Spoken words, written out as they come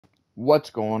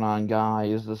What's going on,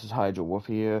 guys? This is Hydra Wolf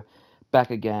here, back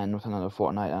again with another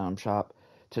Fortnite item shop.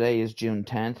 Today is June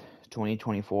 10th,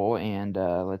 2024, and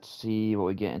let's see what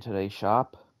we get in today's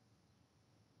shop.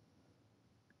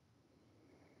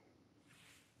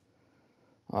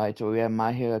 Alright, so we have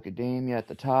My Hero Academia at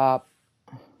the top.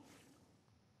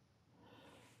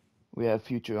 We have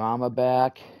Futurama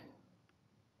back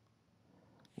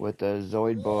with the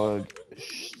Zoidberg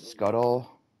Scuttle.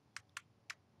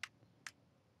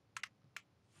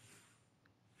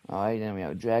 Alright, then we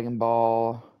have Dragon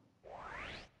Ball.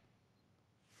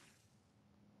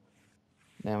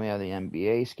 Then we have the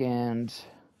NBA skins,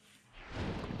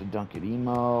 the Dunkin'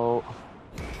 Emote,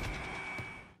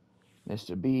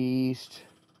 Mr. Beast.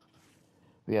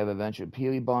 We have Adventure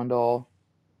Peely Bundle.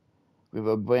 We have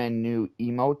a brand new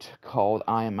emote called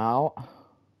I Am Out.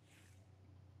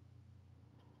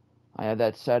 I have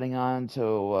that setting on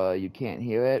so you can't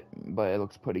hear it, but it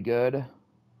looks pretty good.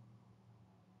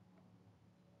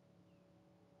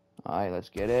 Alright, let's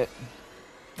get it.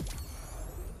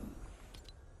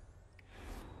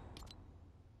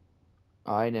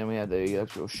 Alright, then we have the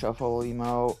Electro Shuffle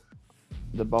emote,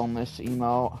 the boneless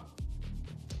emote.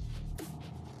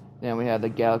 Then we have the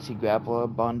Galaxy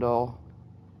Grappler bundle.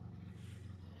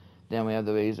 Then we have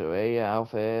the Razor A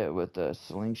outfit with the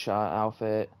Slingshot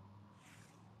outfit.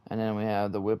 And then we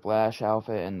have the Whiplash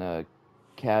outfit and the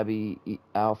Cabbie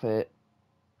outfit.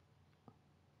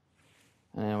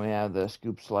 And then we have the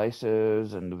Scoop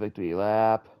Slicers and the Victory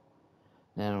Lap.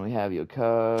 Then we have Your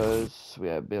Cuz. We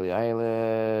have Billie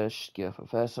Eilish, Gift for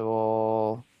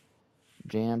Festival,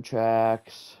 Jam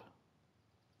Tracks,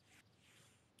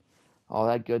 all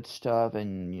that good stuff,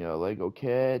 and Lego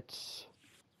kits.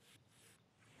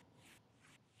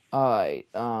 Alright,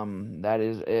 that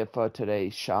is it for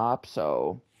today's shop.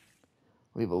 So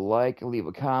leave a like, leave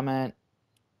a comment,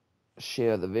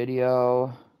 share the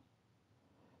video,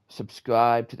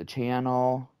 subscribe to the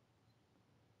channel,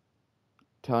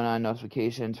 turn on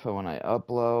notifications for when I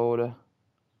upload,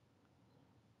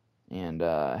 and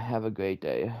have a great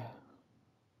day.